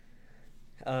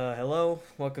Hello,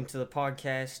 welcome to the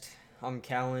podcast. I'm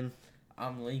Callan,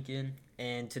 I'm Lincoln.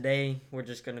 and today we're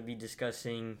just going to be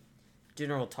discussing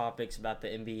general topics about the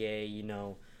NBA,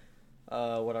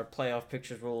 what our playoff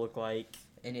pictures will look like,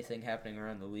 Anything happening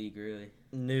around the league, really.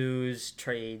 news,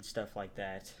 trades, stuff like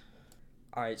that.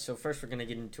 Alright, so first we're going to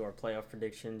get into our playoff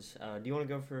predictions. Do you want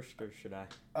to go first, or should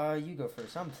I? You go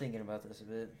first. I'm thinking about this a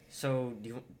bit. So, do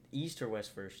you East or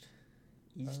West first?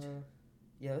 East?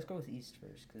 Yeah, let's go with East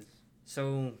first, because...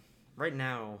 So, right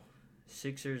now,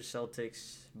 Sixers,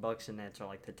 Celtics, Bucks, and Nets are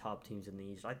like the top teams in the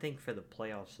East. I think for the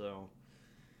playoffs, though,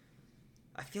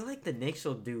 I feel like the Knicks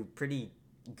will do pretty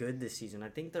good this season. I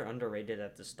think they're underrated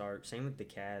at the start. Same with the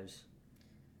Cavs.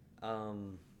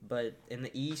 But in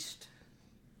the East,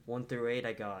 1 through 8,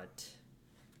 I got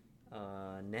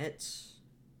Nets,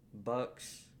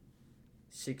 Bucks,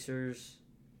 Sixers,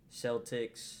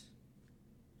 Celtics,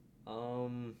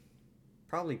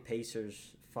 probably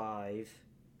Pacers 5.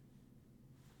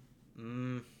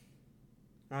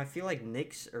 I feel like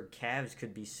Knicks or Cavs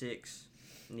could be 6,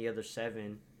 and the other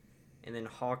 7, and then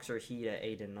Hawks or Heat at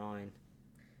 8 and 9.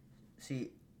 See,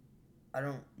 I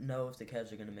don't know if the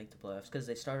Cavs are going to make the playoffs, because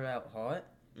they started out hot,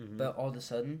 Mm-hmm. but all of a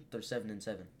sudden, they're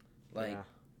 7-7. Yeah.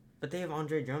 But they have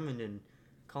Andre Drummond and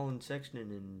Colin Sexton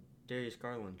and Darius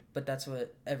Garland. But that's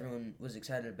what everyone was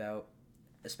excited about,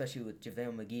 especially with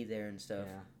JaVale McGee there and stuff.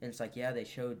 Yeah. And it's like, yeah, they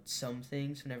showed some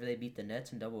things whenever they beat the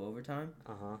Nets in double overtime.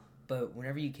 Uh-huh. But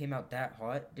whenever you came out that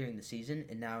hot during the season,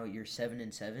 and now you're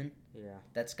 7-7, Yeah.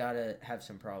 that's gotta have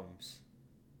some problems.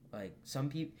 Like some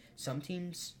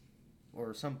teams,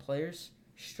 or some players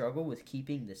struggle with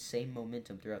keeping the same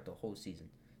momentum throughout the whole season.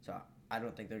 So I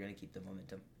don't think they're gonna keep the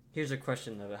momentum. Here's a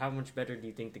question, though. How much better do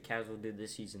you think the Cavs will do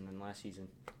this season than last season?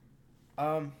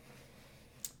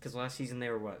 Because last season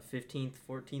they were, 15th,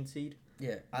 14th seed?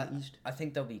 Yeah, East? I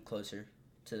think they'll be closer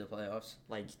to the playoffs.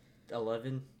 Like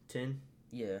 11, 10?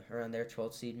 Yeah, around their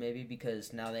 12th seed maybe,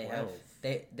 because now they 12.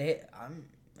 they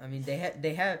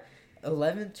have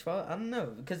 11, 12. I don't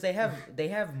know, because they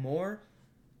have more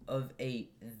of a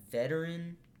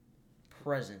veteran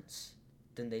presence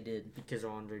than they did. Because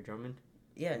of Andre Drummond?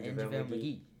 Yeah, And and JaVale JaVale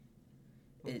McGee.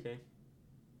 Okay.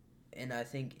 And I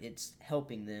think it's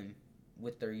helping them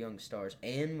with their young stars.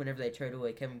 And whenever they trade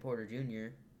away Kevin Porter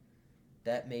Jr.,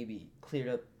 that maybe cleared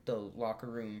up the locker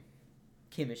room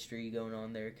chemistry going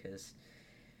on there because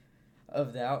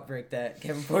of the outbreak that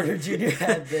Kevin Porter Jr.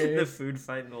 had there. The food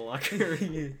fight in the locker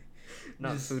room.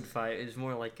 Not food fight. It was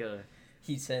more like a...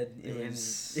 He said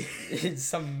it's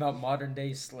something about modern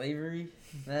day slavery.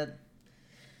 That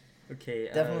Okay.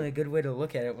 definitely a good way to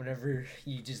look at it whenever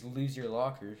you just lose your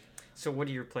locker. So what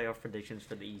are your playoff predictions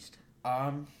for the East?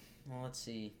 Well, let's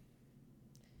see.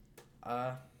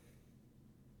 I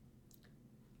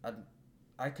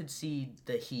could see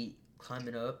the Heat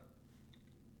climbing up.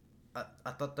 I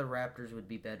thought the Raptors would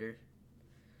be better.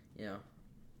 You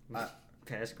know.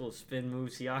 Pascal spin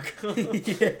move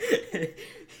Siakam.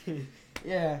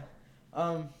 Yeah.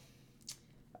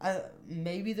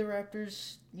 Maybe the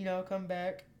Raptors, come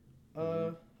back.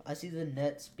 I see the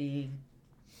Nets being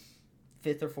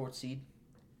 5th or 4th seed.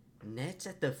 Nets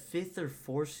at the 5th or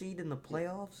 4th seed in the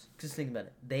playoffs? Just think about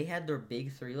it. They had their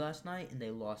big 3 last night, and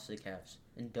they lost to the Cavs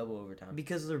in double overtime.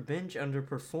 Because their bench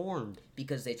underperformed.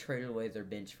 Because they traded away their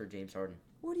bench for James Harden.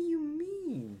 What do you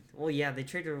mean? Well, yeah, they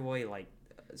traded away,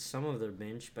 some of their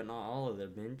bench, but not all of their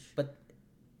bench. But,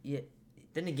 yeah.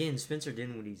 Then again, Spencer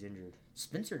Dinwiddie's injured.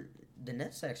 The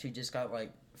Nets actually just got,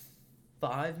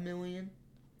 $5 million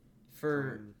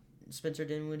for Spencer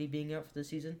Dinwiddie being out for the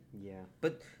season. Yeah.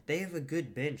 But they have a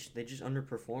good bench. They just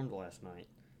underperformed last night.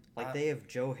 They have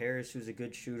Joe Harris, who's a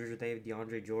good shooter. They have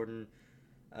DeAndre Jordan.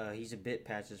 He's a bit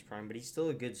past his prime, but he's still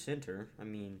a good center. I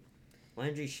mean,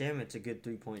 Landry Shamit's a good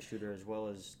three-point shooter as well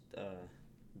as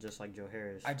just like Joe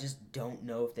Harris. I just don't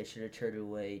know if they should have traded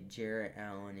away Jarrett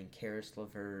Allen and Karis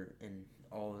LeVert and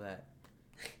all of that.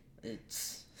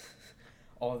 It's...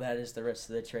 all that is the rest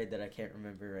of the trade that I can't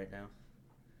remember right now.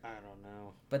 I don't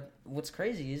know. But what's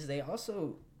crazy is they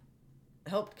also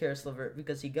helped Karis LeVert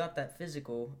because he got that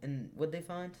physical, and what'd they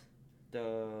find?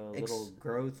 The little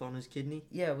growth on his kidney?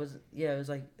 Yeah, it was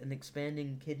like an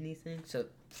expanding kidney thing. So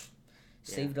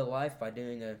saved a life by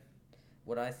doing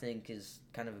what I think is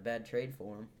kind of a bad trade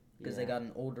for him because they got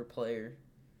an older player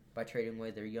by trading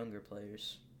away their younger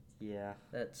players. Yeah.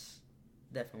 That's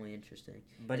definitely interesting.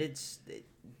 But it's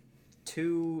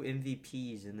 2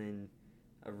 MVPs and then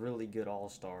a really good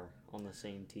all-star on the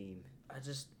same team.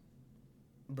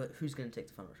 But who's going to take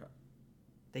the final shot?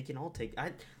 They can all take...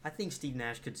 I think Steve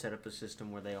Nash could set up a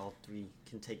system where they all 3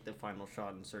 can take the final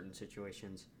shot in certain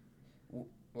situations.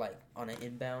 Like on an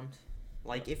inbound?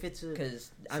 Like, if it's a...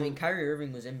 Because, Kyrie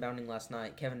Irving was inbounding last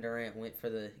night. Kevin Durant went for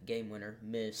the game winner.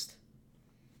 Missed.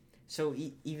 So,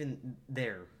 even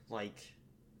there, like,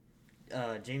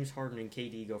 James Harden and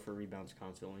KD go for rebounds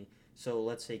constantly. So,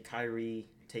 let's say Kyrie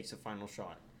takes a final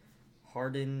shot.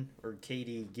 Harden or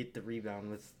KD get the rebound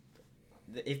with...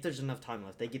 If there's enough time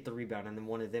left, they get the rebound, and then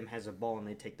one of them has a ball and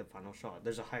they take the final shot.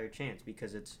 There's a higher chance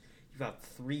because you've got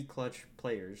 3 clutch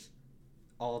players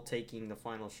all taking the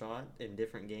final shot in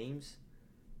different games.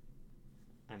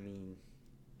 I mean,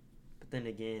 but then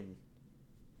again,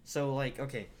 so, like,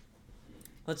 okay,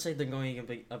 let's say they're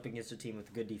going up against a team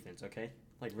with good defense, okay?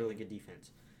 Like, really good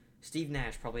defense. Steve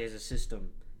Nash probably has a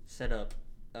system set up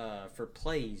for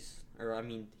plays,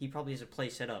 he probably has a play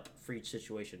set up for each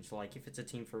situation. So, like, if it's a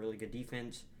team for really good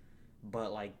defense,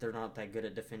 but, like, they're not that good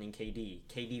at defending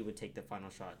KD would take the final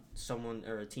shot. Someone,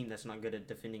 or a team that's not good at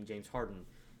defending James Harden.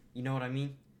 You know what I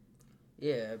mean?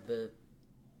 Yeah, but,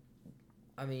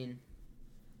 I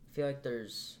feel like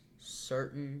there's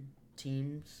certain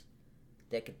teams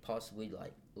that could possibly,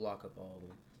 like, lock up all of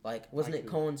them. Like, wasn't it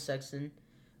Colin Sexton?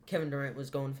 Kevin Durant was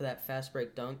going for that fast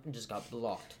break dunk and just got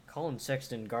blocked. Colin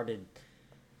Sexton guarded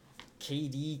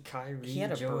KD, Kyrie, he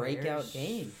had a Joe breakout Harris.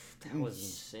 game. That was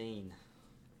insane.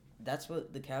 That's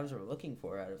what the Cavs are looking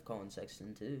for out of Colin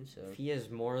Sexton, too. So if he has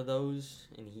more of those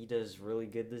and he does really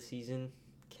good this season,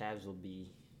 Cavs will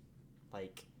be,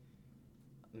 like,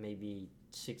 maybe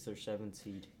 6th or 7th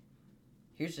seed.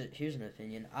 Here's an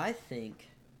opinion. I think...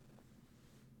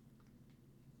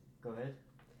 Go ahead.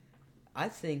 I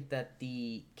think that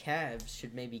the Cavs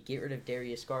should maybe get rid of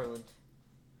Darius Garland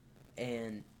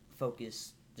and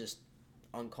focus just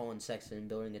on Colin Sexton and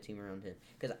building a team around him.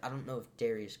 Because I don't know if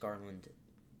Darius Garland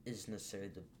is necessarily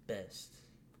the best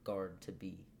guard to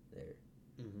be there.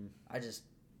 Mm-hmm. I just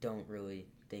don't really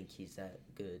think he's that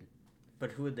good.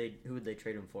 But who would they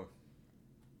trade him for?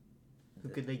 Who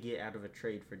could they get out of a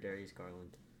trade for Darius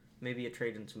Garland? Maybe a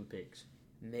trade and some picks.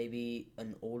 Maybe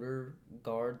an older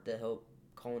guard to help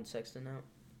Colin Sexton out.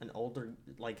 An older,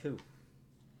 like who?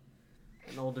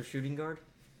 An older shooting guard?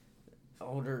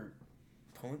 Older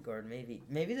point guard, maybe.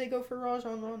 Maybe they go for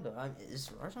Rajon Rondo.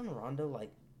 Is Rajon Rondo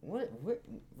like what?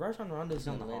 Rajon Rondo's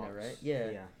in Atlanta, Hawks. Right?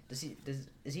 Yeah.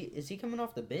 Is he coming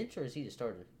off the bench or is he the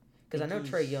starter? Because I know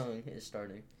Trae Young is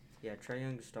starting. Yeah, Trae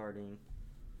Young's starting.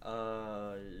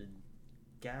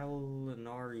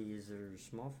 Gallinari is their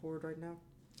small forward right now.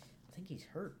 I think he's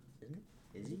hurt, isn't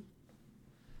he? Is he?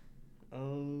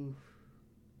 Oh.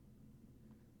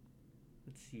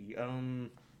 Let's see.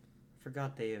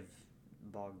 Forgot they have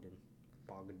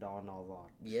Bogdanov.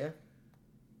 Yeah.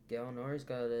 Gallinari's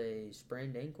got a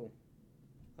sprained ankle.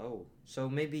 Oh, so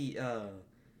maybe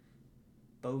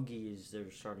Bogey is their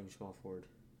starting small forward.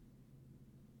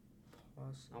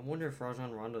 I wonder if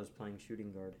Rajon Rondo is playing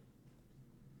shooting guard.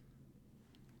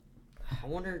 I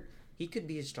wonder, he could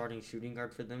be a starting shooting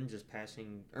guard for them, just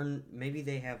passing, or maybe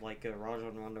they have like a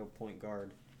Rajon Rondo point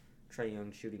guard, Trae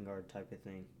Young shooting guard type of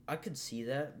thing. I could see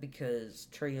that because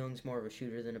Trae Young's more of a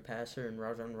shooter than a passer, and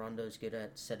Rajon Rondo's good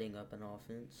at setting up an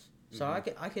offense. So I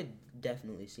could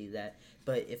definitely see that.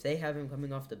 But if they have him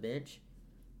coming off the bench,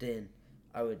 then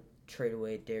I would trade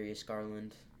away Darius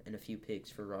Garland and a few picks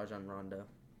for Rajon Rondo.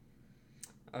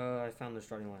 I found the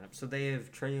starting lineup. So they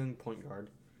have Trae Young point guard,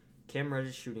 Cam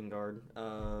Reddish shooting guard,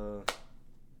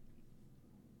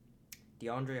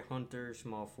 DeAndre Hunter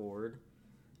small forward,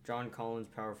 John Collins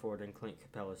power forward, and Clint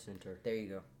Capella center. There you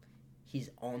go. He's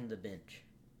on the bench.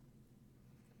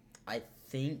 I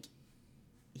think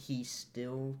he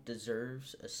still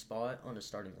deserves a spot on a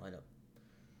starting lineup.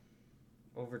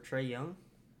 Over Trae Young?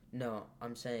 No,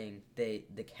 I'm saying the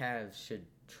Cavs should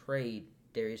trade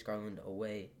Darius Garland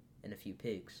away and a few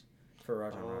picks for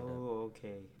Rajon Rondo. Oh,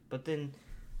 okay. But then,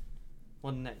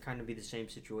 wouldn't that kind of be the same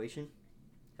situation?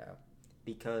 How?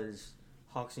 Because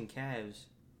Hawks and Cavs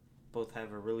both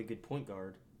have a really good point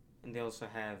guard, and they also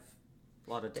have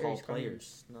a lot of tall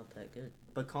players. Not that good.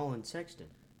 But Colin Sexton.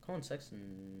 Colin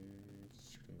Sexton's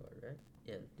shooting guard, right?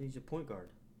 Yeah. He's a point guard.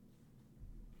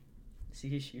 Is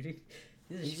he shooting?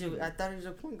 I thought he was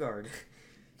a point guard.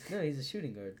 No, he's a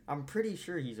shooting guard. I'm pretty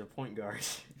sure he's a point guard.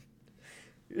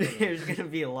 There's going to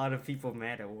be a lot of people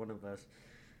mad at one of us.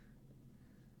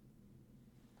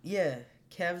 Yeah,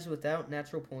 Cavs without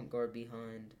natural point guard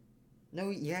behind. No,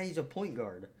 yeah, he's a point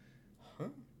guard. Huh?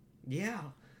 Yeah.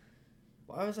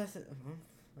 Why was I well,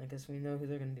 I guess we know who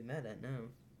they're going to be mad at now.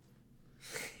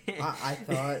 I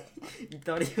thought... You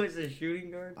thought he was a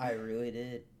shooting guard? I really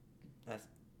did.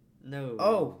 No.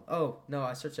 Oh, no,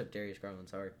 I searched up Darius Garland,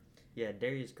 sorry. Yeah,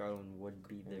 Darius Garland would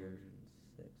be there.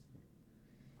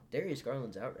 Darius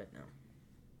Garland's out right now.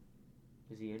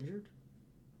 Is he injured?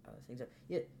 I think so.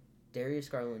 Yeah. Darius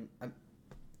Garland.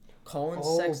 Colin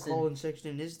Oh, Sexton. Colin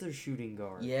Sexton is their shooting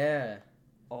guard. Yeah.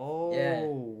 Oh, Yeah.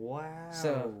 wow.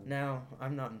 So now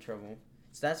I'm not in trouble.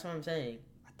 So that's what I'm saying.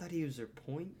 I thought he was their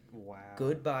point. Wow.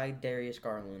 Goodbye, Darius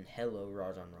Garland. Hello,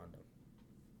 Rajon Rondo.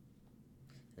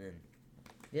 And then,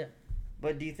 yeah.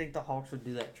 But do you think the Hawks would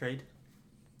do that trade?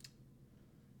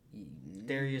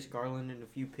 Darius Garland and a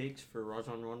few picks for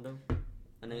Rajon Rondo?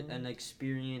 An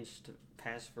experienced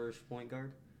pass-first point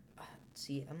guard?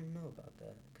 See, I don't know about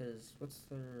that. Because what's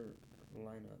their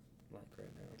lineup like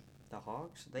right now? The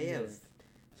Hawks? They have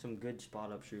some good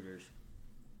spot-up shooters.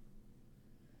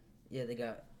 Yeah, they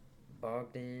got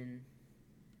Bogdan.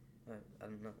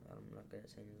 I'm not good at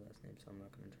saying his last name, so I'm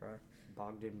not going to try.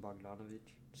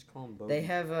 Bogdanovich. Just call him Bogdan. They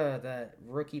have that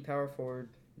rookie power forward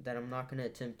that I'm not going to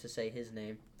attempt to say his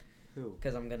name. Who?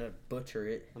 Because I'm going to butcher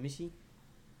it. Let me see.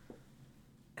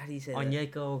 How do you say that?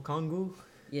 Onyeka Okongwu?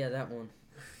 Yeah, that one.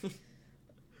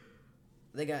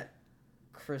 They got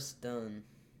Chris Dunn.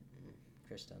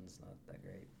 Chris Dunn's not that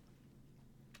great.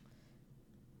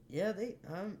 Yeah,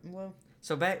 well.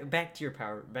 So back to your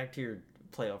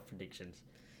playoff predictions.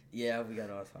 Yeah, we got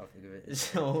off topic of it.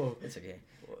 So it's okay.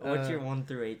 What's your 1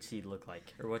 through 8 seed look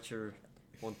like, or what's your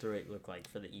 1 through 8 look like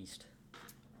for the East?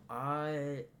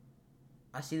 I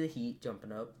see the Heat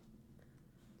jumping up.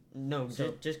 No,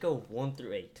 just go 1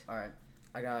 through 8. All right,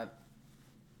 I got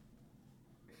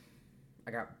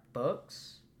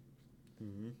Bucks.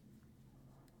 Mm-hmm.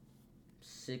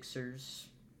 Sixers.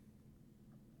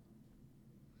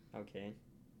 Okay.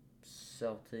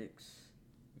 Celtics.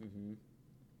 Mm-hmm.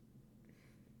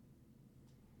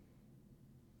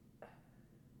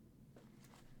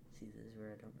 See, this is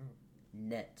where I don't know.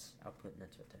 Nets. I'll put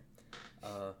Nets right there.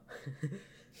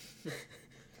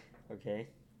 Okay.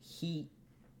 Heat.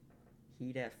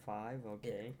 Heat at 5.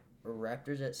 Okay. Yeah.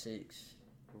 Raptors at 6.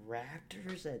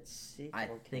 Raptors at 6. I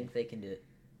think they can do it.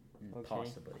 Okay.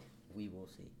 Possibly. We will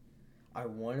see. I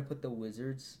want to put the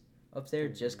Wizards up there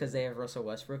just because they have Russell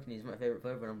Westbrook and he's my favorite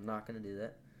player, but I'm not going to do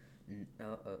that. I'm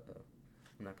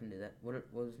not going to do that. What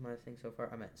was my thing so far?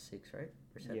 I'm at 6, right?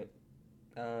 Or 7? Yep.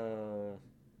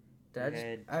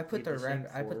 I put the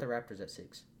Raptors at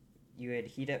 6. You had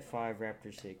Heat at 5,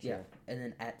 Raptors 6. Yeah. And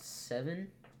then at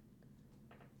 7,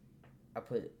 I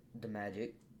put the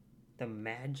Magic. The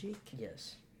Magic?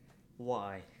 Yes.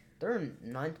 Why? They're in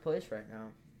 9th place right now.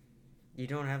 You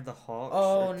don't have the Hawks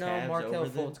or Cavs no, Markelle over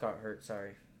them? Fultz got hurt,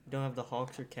 sorry. You don't have the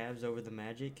Hawks or Cavs over the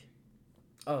Magic?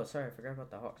 Oh, sorry, I forgot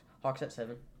about the Hawks. Hawks at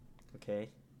 7. Okay.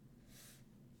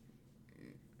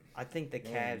 I think the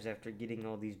Cavs, after getting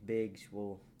all these bigs,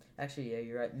 will... Actually, yeah,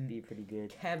 you're right. Be pretty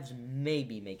good. Cavs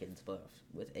maybe make it into playoffs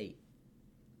with 8.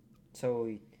 So...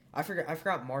 I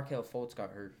forgot Markelle Fultz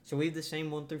got hurt. So we have the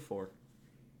same 1 through 4.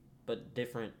 But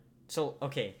different... So,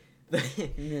 okay...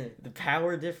 the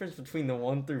power difference between the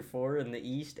 1 through 4 in the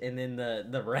East and then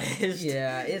the rest.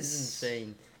 Yeah, it's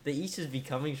insane. The East is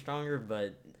becoming stronger,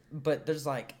 but there's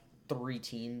like 3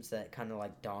 teams that kind of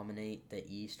like dominate the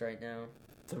East right now.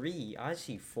 3? I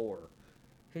see 4.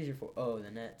 Who's your 4? Oh,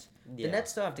 the Nets. Yeah. The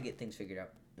Nets still have to get things figured out,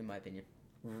 in my opinion.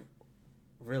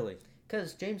 Really?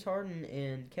 Because James Harden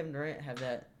and Kevin Durant have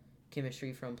that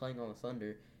chemistry from playing on the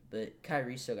Thunder, but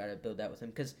Kyrie still got to build that with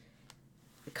him because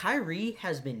Kyrie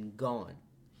has been gone.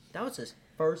 That was his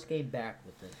first game back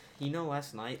with them. You know,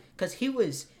 last night... Because he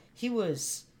was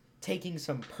taking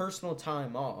some personal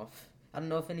time off. I don't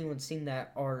know if anyone's seen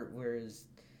that art where it's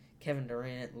Kevin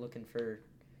Durant looking for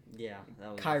that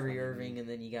was Kyrie Irving, and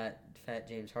then you got fat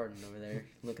James Harden over there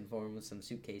looking for him with some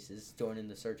suitcases, joining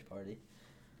the search party.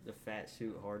 The fat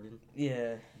suit Harden.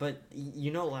 Yeah. But,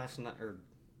 you know, last night...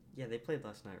 Yeah, they played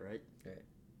last night, right? Right.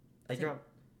 They dropped...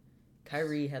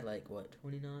 Kyrie had, like, what,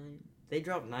 29? They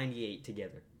dropped 98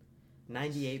 together.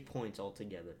 98 points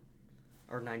altogether.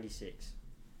 Or 96.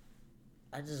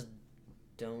 I just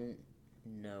don't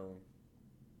know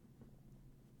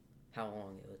how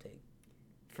long it would take.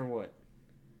 For what?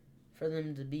 For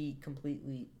them to be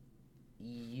completely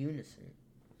unison.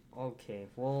 Okay,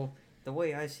 well, the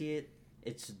way I see it,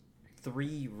 it's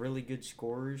 3 really good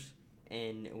scorers,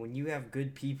 and when you have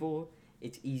good people,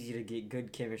 it's easy to get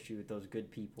good chemistry with those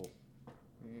good people.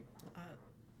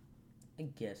 I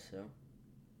guess so.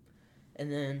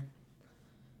 And then,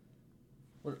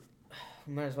 we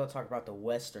might as well talk about the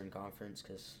Western Conference,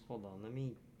 because... Hold on, let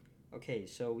me... Okay,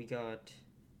 so we got...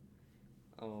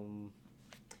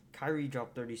 Kyrie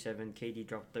dropped 37, KD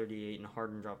dropped 38, and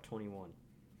Harden dropped 21.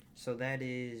 So that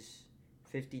is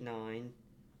 59...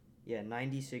 Yeah,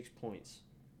 96 points.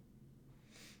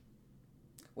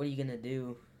 What are you going to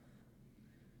do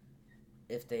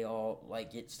if they all,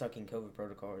 like, get stuck in COVID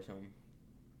protocol or something?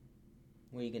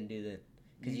 What are you going to do then?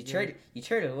 Because you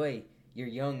traded away your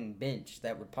young bench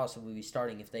that would possibly be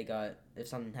starting if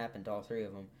something happened to all three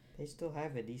of them. They still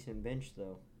have a decent bench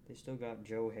though. They still got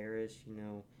Joe Harris.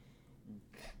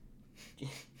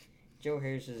 Joe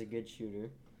Harris is a good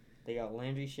shooter. They got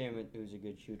Landry Shamet, who's a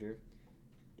good shooter.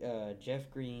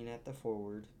 Jeff Green at the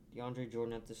forward. DeAndre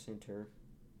Jordan at the center.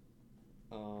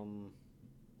 Don't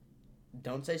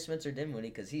say Spencer Dinwiddie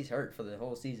because he's hurt for the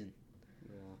whole season.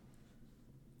 Yeah.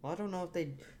 Well, I don't know if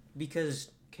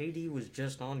because KD was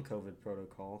just on COVID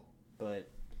protocol, but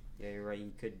yeah, you're right.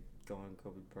 He could go on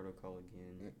COVID protocol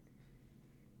again.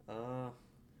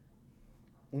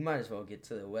 We might as well get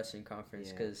to the Western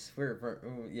Conference because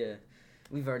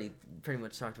we've already pretty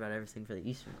much talked about everything for the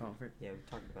Eastern Conference. Yeah, we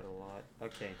talked about it a lot.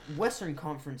 Okay. Western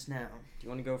Conference now. Do you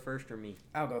want to go first or me?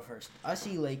 I'll go first. I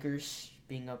see Lakers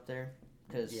being up there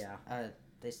because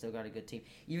they still got a good team.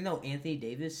 Even though Anthony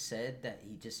Davis said that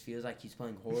he just feels like he's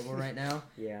playing horrible right now.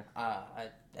 Yeah.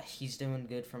 He's doing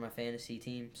good for my fantasy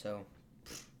team, so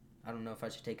I don't know if I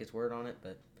should take his word on it,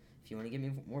 but if you want to give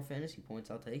me more fantasy points,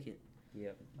 I'll take it.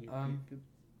 Yep.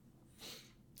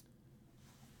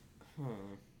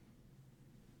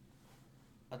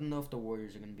 I don't know if the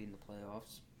Warriors are going to be in the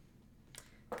playoffs.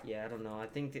 Yeah, I don't know. I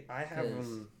think I have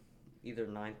them either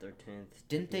 9th or 10th.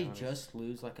 Didn't they just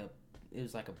lose it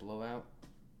was like a blowout,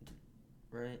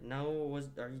 right? No,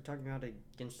 are you talking about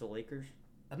against the Lakers?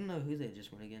 I don't know who they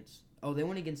just went against. Oh, they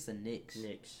went against the Knicks.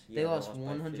 Yeah, they lost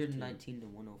 119 to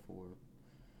 104.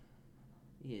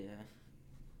 Yeah.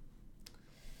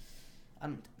 I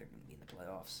don't think they're going to be in the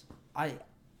playoffs.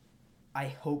 I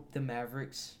hope the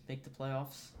Mavericks make the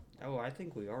playoffs. Oh, I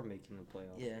think we are making the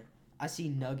playoffs. Yeah. I see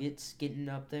Nuggets getting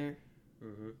up there.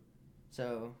 Mm-hmm.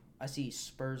 So, I see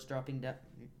Spurs dropping down.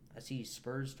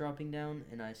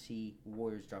 And I see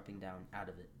Warriors dropping down out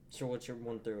of it. So, what's your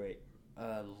 1 through 8?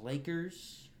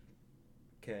 Lakers.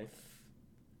 Okay.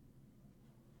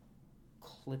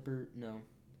 Clippers.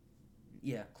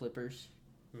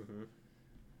 Mm-hmm.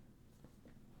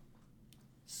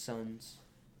 Suns.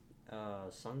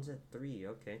 Suns at 3,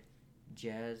 okay.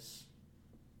 Jazz.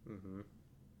 Mm-hmm.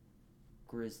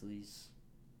 Grizzlies.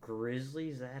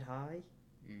 Grizzlies that high?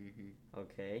 Mm-hmm.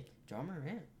 Okay. John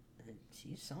Morant.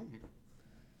 He's something.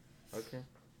 Okay.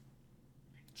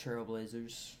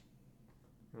 Trailblazers.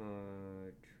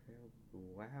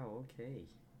 Wow, okay.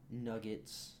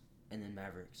 Nuggets. And then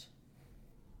Mavericks.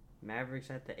 Mavericks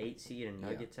at the 8 seed and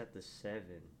Nuggets at the 7.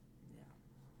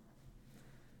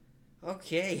 Yeah.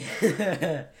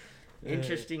 Okay.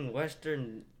 Interesting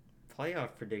Western playoff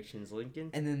predictions, Lincoln.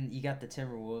 And then you got the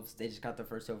Timberwolves. They just got the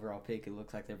first overall pick. It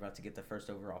looks like they're about to get the first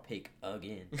overall pick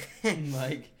again.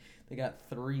 They got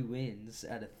 3 wins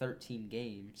out of 13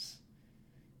 games.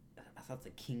 I thought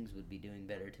the Kings would be doing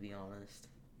better, to be honest.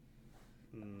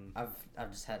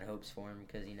 I've just had hopes for them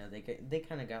because they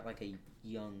kind of got like a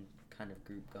young kind of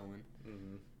group going.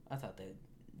 Mm-hmm. I thought they'd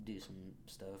do some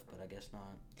stuff, but I guess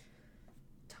not.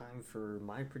 Time for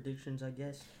my predictions, I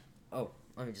guess. Oh,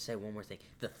 let me just say one more thing.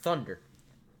 The Thunder.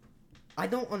 I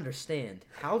don't understand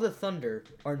how the Thunder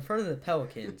are in front of the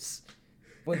Pelicans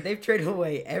when they've traded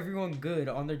away everyone good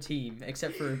on their team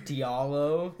except for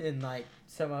Diallo and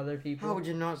some other people. How would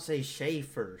you not say Shea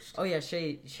first? Oh yeah,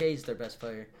 Shea's their best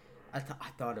player. I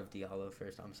thought of Diallo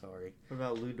first. I'm sorry. What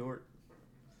about Lou Dort?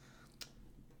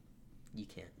 You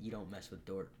don't mess with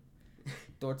Dort.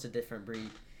 Dort's a different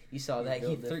breed. You saw that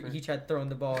he tried throwing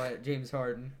the ball at James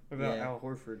Harden. What about Al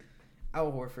Horford? Al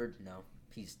Horford, no.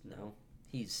 He's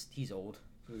old.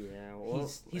 Yeah, well,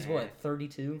 he's what,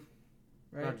 32?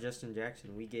 Right? Not Justin Jackson.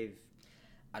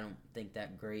 I don't think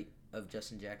that great of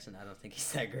Justin Jackson. I don't think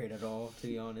he's that great at all, to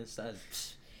be honest.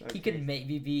 He could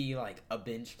maybe be like a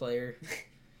bench player.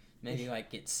 Maybe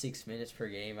get 6 minutes per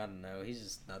game. I don't know. He's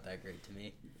just not that great to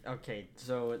me. Okay,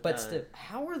 so but still,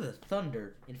 how are the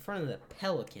Thunder in front of the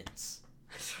Pelicans?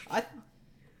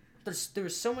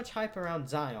 There's so much hype around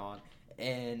Zion,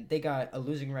 and they got a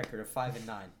losing record of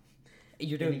 5-9.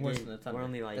 You're doing worse than the Thunder.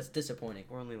 That's disappointing.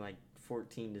 We're only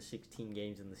 14 to 16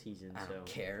 games in the season. I don't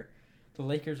care. The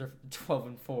Lakers are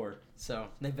 12-4, so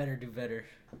they better do better.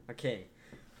 Okay,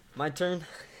 my turn.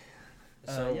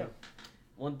 So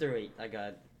 1 through 8, I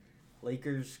got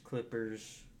Lakers,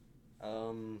 Clippers,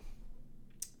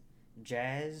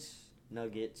 Jazz,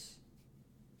 Nuggets,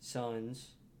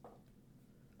 Suns.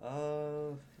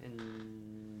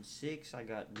 And 6, I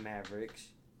got Mavericks.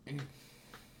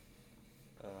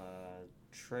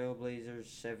 Trailblazers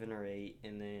 7 or 8,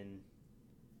 and then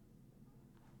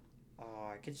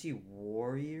I could see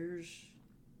Warriors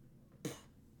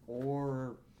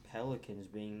or Pelicans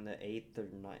being the 8th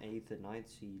and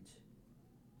 9th seeds.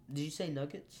 Did you say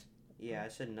Nuggets? Yeah, I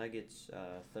said Nuggets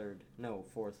 3rd. No,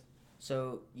 4th.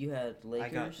 So you had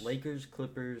Lakers. I got Lakers,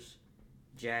 Clippers,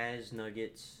 Jazz,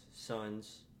 Nuggets,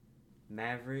 Suns,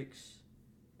 Mavericks,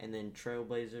 and then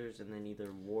Trailblazers, and then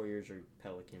either Warriors or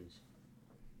Pelicans.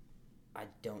 I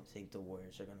don't think the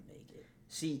Warriors are going to make it.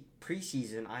 See,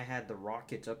 preseason, I had the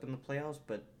Rockets up in the playoffs,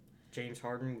 but James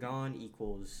Harden gone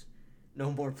equals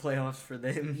no more playoffs for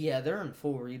them. Yeah, they're in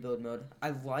full rebuild mode. I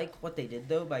like what they did,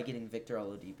 though, by getting Victor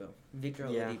Oladipo. Victor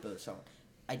Oladipo is solid.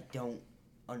 I don't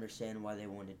understand why they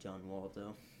wanted John Wall,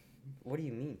 though. What do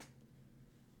you mean?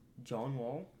 John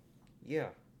Wall? Yeah.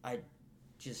 I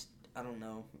don't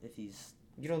know if he's...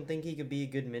 You don't think he could be a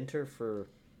good mentor for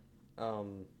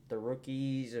the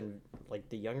rookies and, like,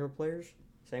 the younger players?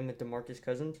 Same with DeMarcus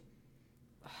Cousins?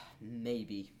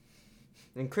 Maybe.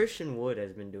 And Christian Wood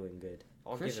has been doing good.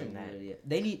 I'll Christian give him that. Wood, yeah.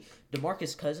 They need...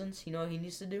 DeMarcus Cousins, you know what he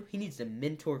needs to do? He needs to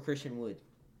mentor Christian Wood.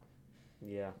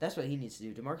 Yeah. That's what he needs to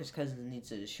do. DeMarcus Cousins needs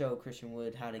to show Christian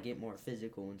Wood how to get more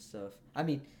physical and stuff. I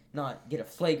mean, not get a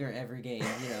flagrant every game,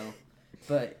 you know.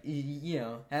 But, you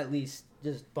know, at least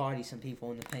just body some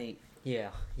people in the paint. Yeah.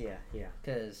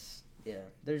 Because, yeah,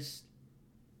 there's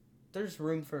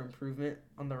room for improvement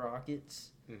on the Rockets.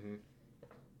 Mm-hmm.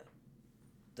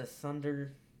 The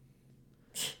Thunder,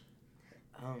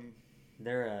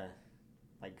 They're a,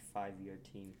 5-year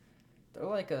team.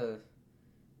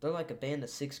 they're like a band of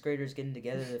sixth graders getting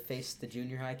together to face the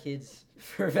junior high kids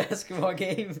for a basketball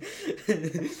game.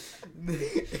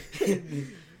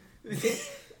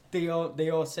 They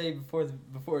all say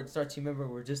before it starts, you remember,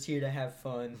 we're just here to have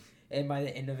fun, and by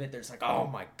the end of it, they're just like, oh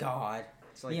my god.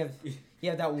 It's like you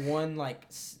have that one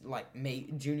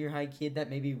junior high kid that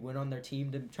maybe went on their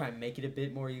team to try and make it a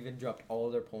bit more even, dropped all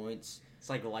their points. It's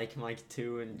like Mike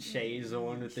 2 and Shay's the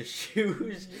one with the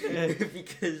shoes.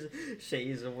 Because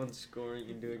Shay's the one scoring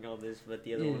and doing all this, but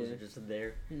the other ones are just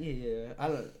there. Yeah, I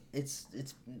don't. It's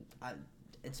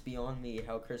beyond me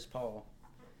how Chris Paul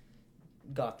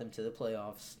got them to the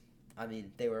playoffs. I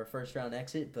mean, they were a first round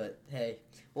exit, but hey.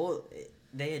 Well,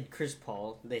 they had Chris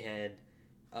Paul. They had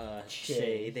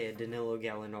Shea. They had Danilo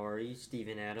Gallinari,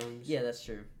 Steven Adams. Yeah, that's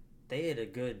true. They had a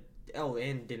good. Oh,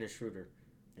 and Dennis Schroeder.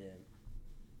 Yeah.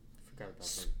 Forgot about them.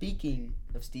 Speaking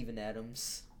of Steven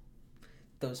Adams,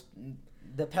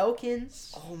 the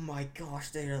Pelicans. Oh my gosh,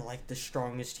 they are like the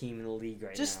strongest team in the league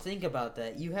right now. Just think about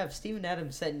that. You have Steven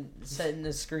Adams setting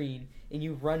a screen, and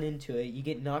you run into it. You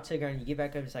get knocked to the ground. You get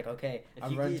back up. It's like, okay,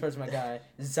 I'm running towards my guy.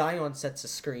 Zion sets a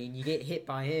screen. You get hit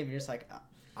by him. You're just like,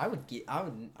 I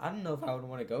don't know if I would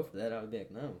want to go for that. I would be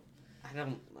like, no.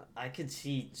 I could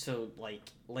see, so,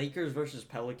 Lakers versus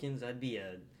Pelicans, that'd be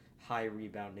a high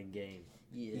rebounding game.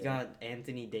 Yeah. You got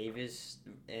Anthony Davis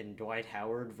and Dwight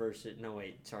Howard versus, no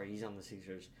wait, sorry, he's on the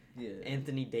Sixers. Yeah.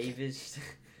 Anthony Davis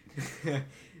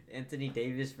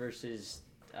versus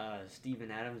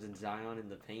Steven Adams and Zion in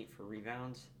the paint for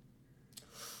rebounds.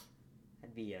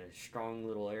 That'd be a strong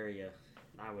little area.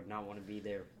 I would not want to be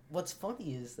there. What's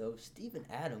funny is, though, Steven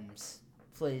Adams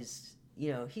plays,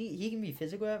 he can be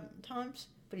physical at times,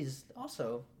 but he's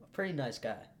also a pretty nice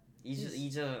guy. He's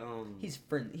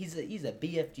friendly. He's a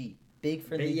BFG, big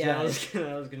friendly yeah, giant.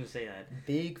 I was gonna say that.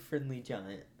 Big friendly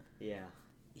giant. Yeah.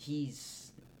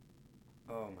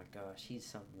 Oh my gosh, he's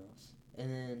something else.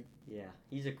 And then yeah,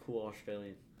 he's a cool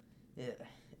Australian. Yeah,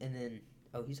 and then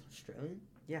he's Australian?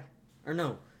 Yeah. Or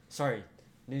no, sorry,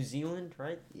 New Zealand,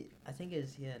 right? Yeah, I think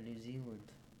it's New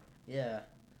Zealand. Yeah,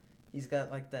 he's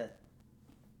got like that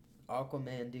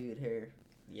Aquaman dude hair.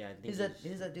 Yeah, I think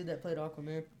who's that dude that played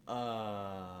Aquaman?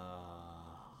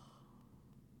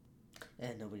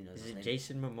 And nobody knows. Is his it name.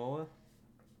 Jason Momoa?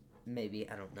 Maybe,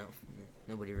 I don't know.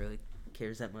 Nobody really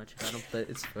cares that much about him, but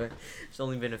it's fun. It's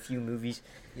only been a few movies.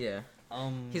 Yeah.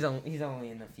 He's only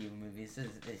in a few movies.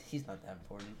 He's not that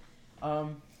important.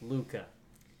 Luka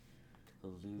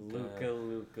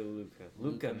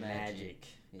Magic.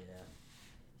 Yeah.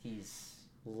 He's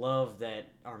love that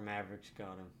our Mavericks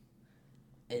got him.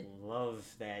 Love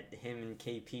that him and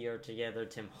KP are together.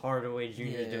 Tim Hardaway Jr.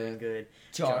 is doing good.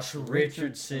 Josh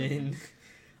Richardson.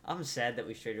 I'm sad that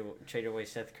we traded away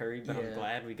Seth Curry, but I'm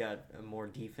glad we got a more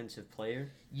defensive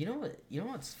player. You know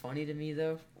what's funny to me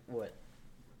though? What?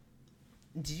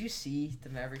 Did you see the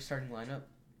Mavericks starting lineup?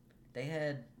 They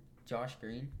had Josh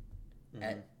Green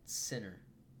at center.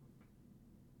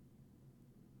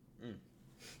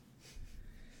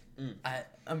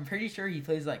 I'm pretty sure he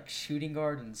plays like shooting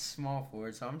guard and small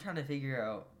forward, so I'm trying to figure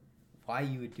out why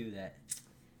you would do that.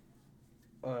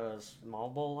 Small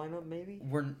ball lineup maybe?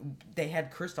 They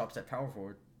had Kristaps at power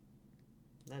forward.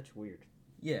 That's weird.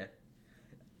 Yeah.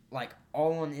 Like,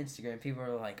 all on Instagram, people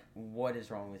are like, what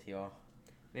is wrong with y'all?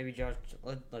 Maybe Josh,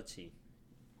 let's see.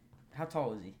 How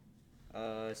tall is he?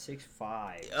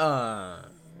 6'5".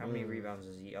 How many rebounds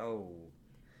is he? Oh,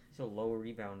 he's a low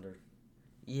rebounder.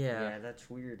 Yeah. That's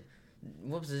weird.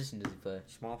 What position does he play?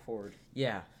 Small forward.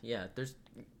 Yeah. There's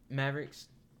Mavericks.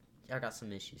 I got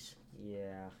some issues.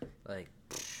 Yeah. Like,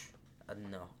 I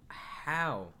don't know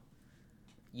how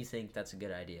you think that's a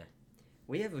good idea.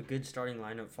 We have a good starting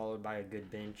lineup followed by a good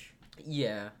bench.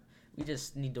 Yeah. We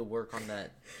just need to work on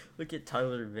that. Look at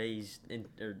Tyler Vay's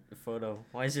photo.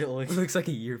 Why does it look? It looks like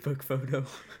a yearbook photo.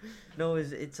 No,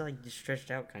 it's like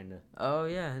stretched out kind of. Oh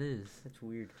yeah, it is. That's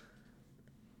weird.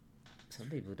 Some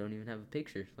people don't even have a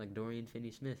picture, like Dorian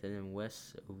Finney-Smith and then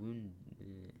Wes Owun.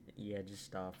 Yeah, just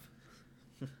stop.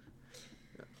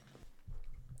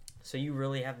 So you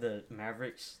really have the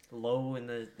Mavericks low in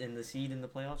the seed in the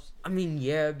playoffs? I mean,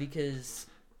 yeah, because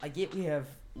I get we have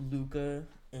Luka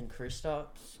and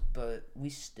Kristaps, but we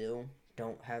still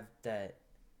don't have that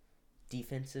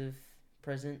defensive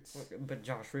presence. But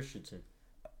Josh Richardson.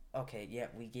 Okay, yeah,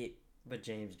 we get... But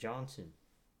James Johnson.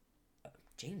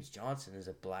 James Johnson is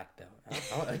a black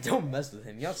belt. Don't mess with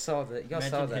him. Y'all saw that.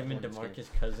 Imagine him and DeMarcus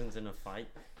Cousins in a fight.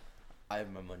 I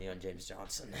have my money on James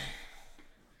Johnson.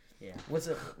 Yeah.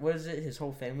 What is it? His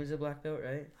whole family's a black belt,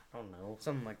 right? I don't know.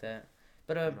 Something like that.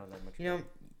 But I don't know that much. you know,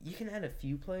 you can add a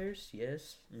few players,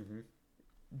 yes. Mm-hmm.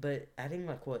 But adding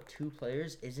 2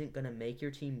 players isn't gonna make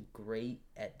your team great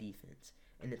at defense,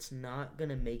 and it's not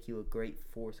gonna make you a great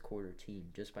fourth quarter team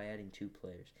just by adding 2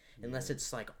 players, unless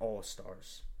it's like all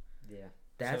stars. Yeah.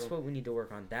 That's what we need to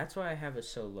work on. That's why I have it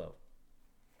so low.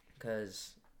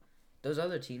 Because those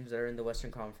other teams that are in the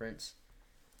Western Conference,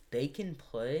 they can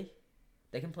play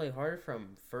harder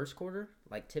from first quarter,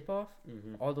 like tip-off,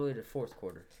 all the way to fourth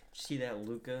quarter. See that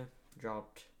Luka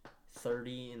dropped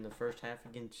 30 in the first half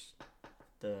against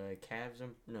the Cavs?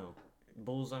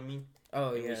 Bulls, I mean.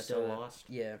 Oh, and yeah. we still lost?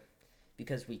 Yeah.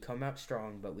 Because we come out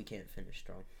strong, but we can't finish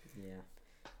strong. Yeah.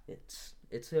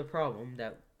 It's a problem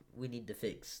that we need to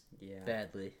fix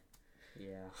badly.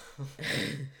 Yeah.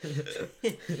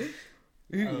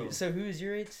 So who is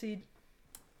your 8th seed?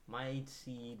 My 8th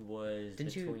seed was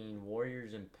between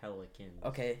Warriors and Pelicans.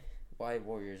 Okay, why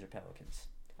Warriors or Pelicans?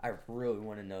 I really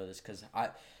want to know this because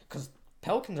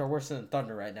Pelicans are worse than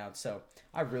Thunder right now, so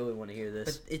I really want to hear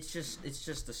this. But it's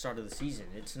just the start of the season.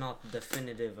 It's not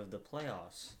definitive of the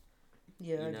playoffs.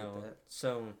 Yeah, I get that.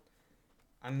 So,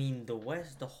 I mean,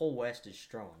 the whole West is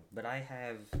strong, but I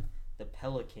have the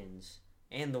Pelicans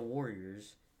and the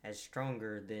Warriors as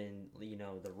stronger than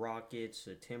the Rockets,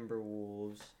 the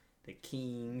Timberwolves, the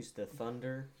Kings, the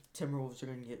Thunder. Timberwolves are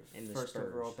going to get first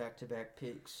overall back-to-back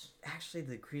picks. Actually,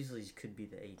 the Grizzlies could be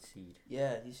the 8th seed.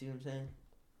 Yeah, you see what I'm saying?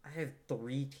 I have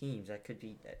 3 teams that could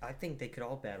be. I think they could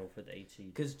all battle for the 8th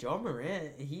seed. Because John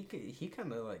Morant, he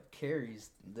kind of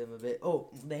carries them a bit. Oh,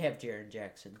 they have Jaren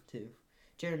Jackson too.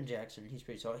 Jaren Jackson, he's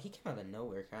pretty solid. He came out of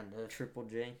nowhere, kind of. Triple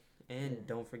J, and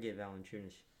don't forget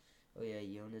Valanciunas. Oh yeah,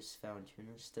 Jonas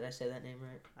Valanciunas. Did I say that name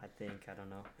right? I think. I don't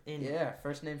know. And yeah,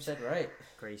 first name said right.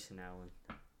 Grayson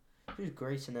Allen. Who's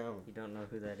Grayson Allen? You don't know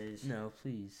who that is? No,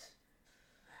 please.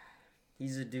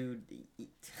 He's a dude.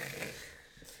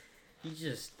 He's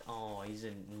just he's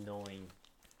annoying.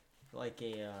 Like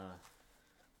a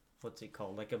what's it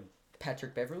called? Like a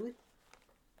Patrick Beverly?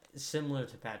 Similar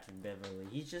to Patrick Beverly.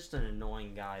 He's just an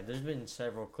annoying guy. There's been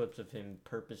several clips of him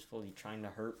purposefully trying to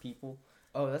hurt people.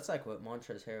 Oh, that's like what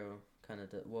Montrezl Harrell kind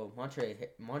of did. Well,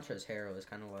 Montrezl Harrell is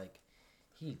kind of like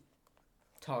he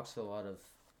talks a lot of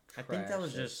trash. I think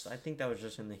that was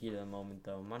just in the heat of the moment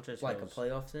though. Montrezl like a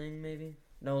playoff thing maybe?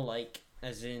 No, like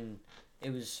as in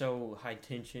it was so high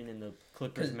tension in the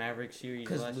Clippers Mavericks series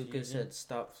last season. Because Luka said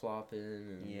stop flopping.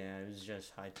 And... Yeah, it was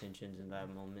just high tensions in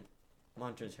that moment.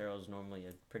 Montrezl Harrell is normally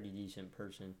a pretty decent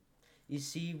person. You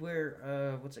see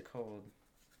where what's it called?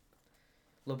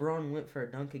 LeBron went for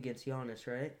a dunk against Giannis,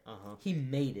 right? Uh-huh. He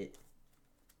made it,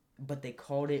 but they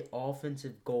called it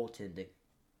offensive goaltending.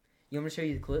 You want me to show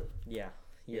you the clip? Yeah.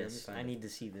 Yes. I need to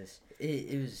see this.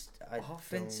 It was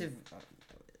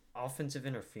offensive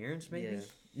interference, maybe? Yeah.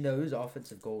 No, it was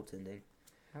offensive goaltending.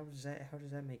 How does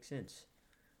that make sense?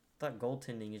 I thought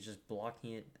goaltending is just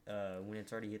blocking it when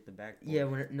it's already hit the backboard. Yeah,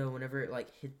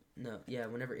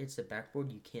 whenever it hits the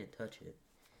backboard, you can't touch it.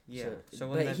 Yeah. So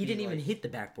but he didn't even hit the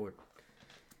backboard.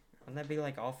 Wouldn't that be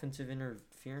like offensive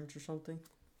interference or something?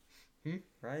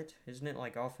 Right? Isn't it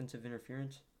like offensive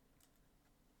interference?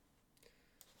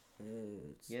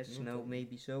 Yes, no,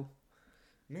 maybe so.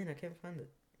 Man, I can't find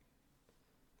it.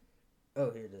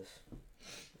 Oh, here it is.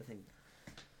 I think.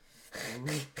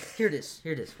 Here it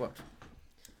is. Watch.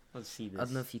 Let's see this. I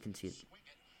don't know if you can see it.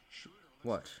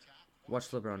 Watch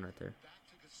LeBron right there.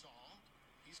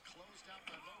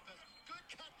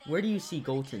 Where do you see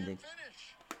goaltending?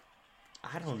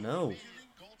 I don't know.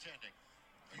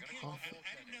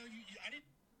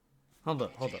 Hold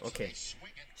up. Okay.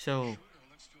 So,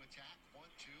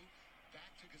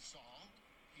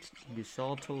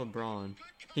 Gasol to LeBron.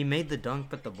 He made the dunk,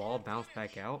 but the ball bounced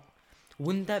back out.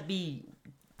 Wouldn't that be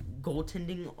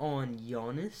goaltending on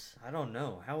Giannis? I don't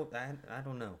know. I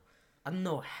don't know. I don't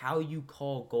know how you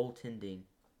call goaltending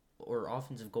or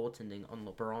offensive goaltending on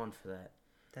LeBron for that.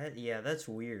 That's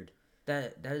weird.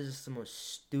 That is just the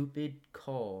most stupid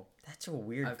call That's a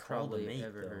weird I've call to probably make,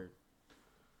 ever though. heard.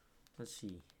 Let's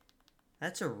see.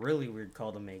 That's a really weird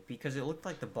call to make because it looked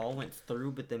like the ball went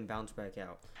through but then bounced back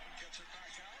out.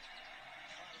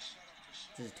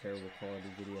 This is a terrible quality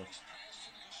video.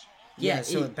 Yeah,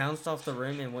 so it bounced off the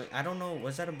rim and went. I don't know.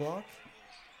 Was that a block?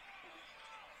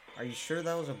 Are you sure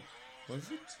that was a?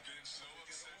 Was it?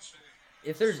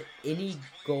 If there's any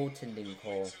goaltending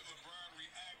call,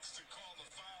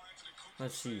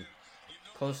 Let's see.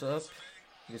 Close up.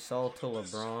 Gasol to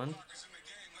LeBron.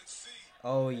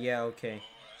 Oh yeah, okay.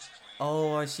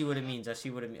 Oh, I see what it means.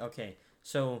 Okay,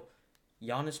 so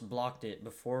Giannis blocked it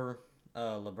before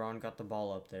LeBron got the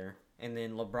ball up there, and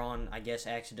then LeBron, I guess,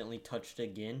 accidentally touched it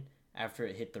again after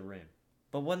it hit the rim.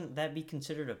 But wouldn't that be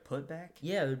considered a putback?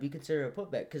 Yeah, it would be considered a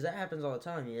putback because that happens all the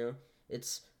time.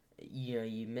 It's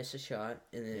you miss a shot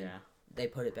and then they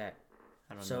put it back.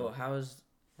 I don't know. So how is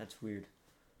that's weird?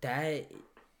 That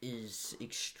is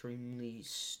extremely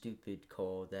stupid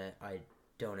call that I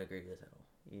don't agree with at all.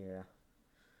 Yeah,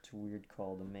 it's a weird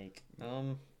call to make.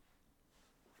 I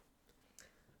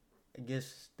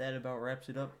guess that about wraps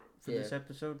it up for this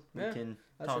episode. We can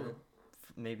talk,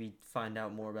 maybe find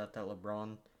out more about that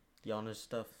LeBron Giannis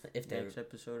stuff next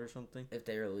episode or something. If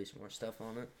they release more stuff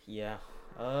on it. Yeah.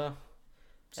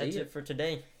 That's it for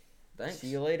today. Thanks. See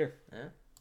you later. Yeah.